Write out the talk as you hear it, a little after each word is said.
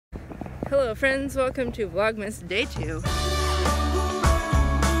Hello friends, welcome to Vlogmas Day 2. We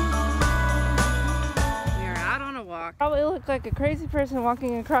are out on a walk. Probably look like a crazy person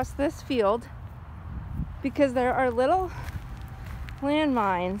walking across this field because there are little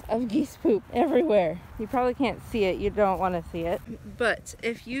landmines of geese poop everywhere. You probably can't see it, you don't want to see it. But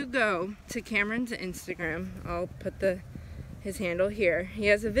if you go to Cameron's Instagram, I'll put his handle here. He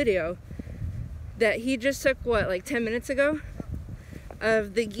has a video that he just took, what, like 10 minutes ago?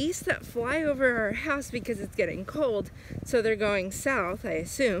 Of the geese that fly over our house because it's getting cold, so they're going south, I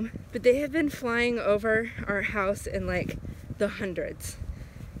assume. But they have been flying over our house in like the hundreds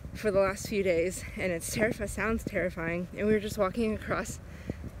for the last few days, and it sounds terrifying. And we were just walking across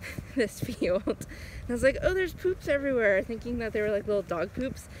this field, and I was like, oh, there's poops everywhere, thinking that they were like little dog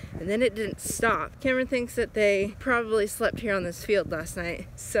poops, and then it didn't stop. Cameron thinks that they probably slept here on this field last night.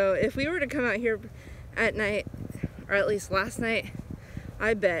 So if we were to come out here at night, or at least last night,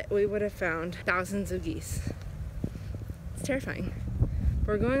 I bet we would have found thousands of geese. It's terrifying.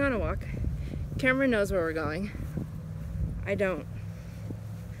 We're going on a walk. Cameron knows where we're going. I don't.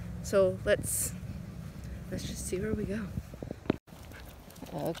 So let's just see where we go.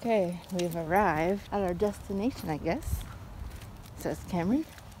 Okay, we've arrived at our destination, I guess. Says Cameron.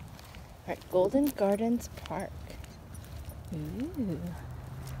 All right, Golden Gardens Park. Ooh.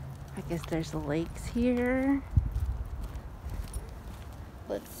 I guess there's lakes here.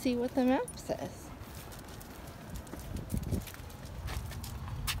 Let's see what the map says.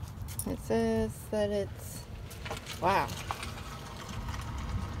 It says that it's, wow.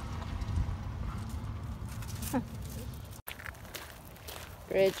 Huh.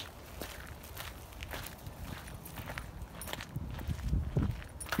 Bridge.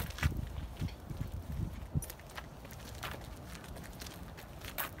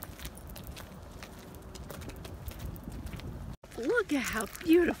 Look at how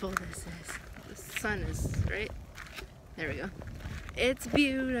beautiful this is. The sun is right. There we go. It's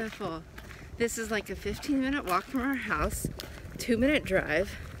beautiful. This is like a 15-minute walk from our house, 2-minute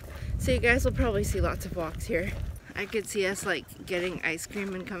drive. So you guys will probably see lots of walks here. I could see us like getting ice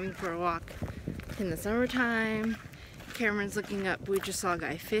cream and coming for a walk in the summertime. Cameron's looking up. We just saw a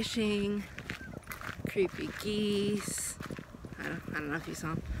guy fishing. Creepy geese. I don't know if you saw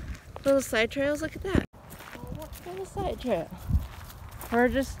them. Little side trails. Look at that. A side trail. We're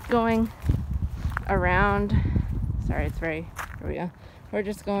just going around. Sorry, it's very. Here we go. We're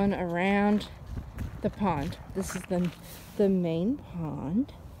just going around the pond. This is the main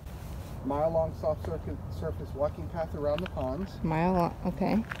pond. Mile-long soft surface walking path around the pond. Mile long.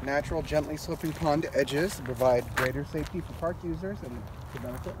 Okay. Natural, gently sloping pond edges to provide greater safety for park users and to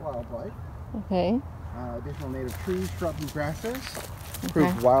benefit wildlife. Okay. Additional native trees, shrubs, and grasses.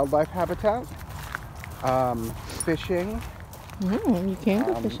 Improved wildlife habitat. Fishing. You can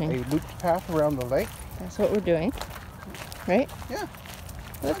go fishing. A looped path around the lake. That's what we're doing, right? Yeah.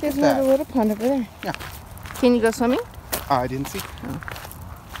 Look, there's another little pond over there. Yeah. Can you go swimming? I didn't see. Oh.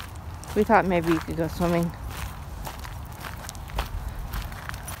 We thought maybe you could go swimming.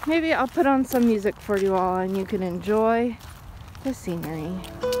 Maybe I'll put on some music for you all and you can enjoy the scenery.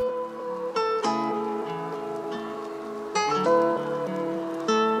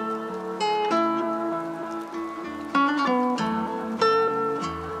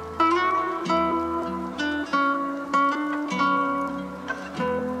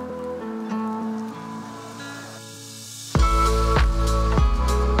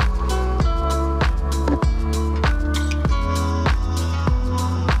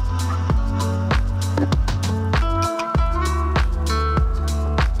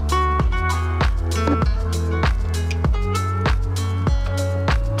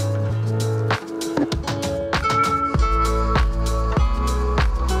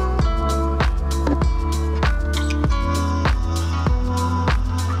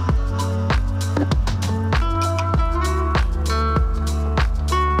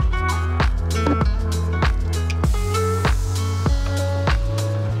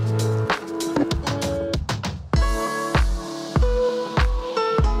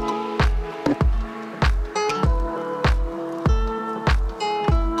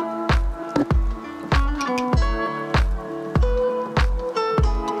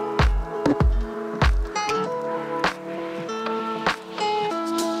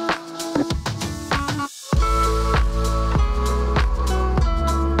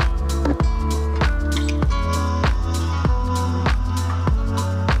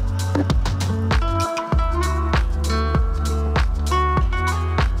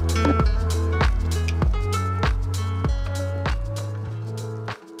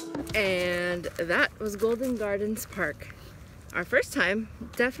 And that was Golden Gardens Park. our first time.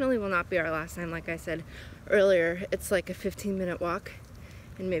 Definitely will not be our last time. Like I said earlier, it's like a 15-minute walk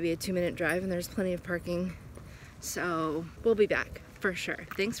and maybe a 2-minute drive, and there's plenty of parking. So we'll be back for sure.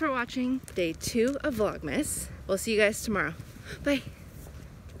 Thanks for watching day 2 of Vlogmas. We'll see you guys tomorrow. Bye.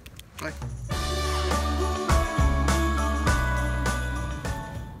 Bye.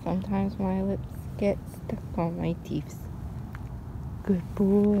 Sometimes my lips get stuck on my teeth. Good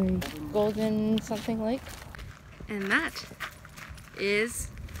boy. Golden something lake. And that is,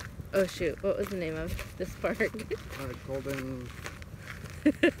 oh shoot, what was the name of this park? Golden.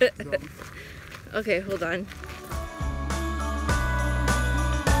 Okay, hold on.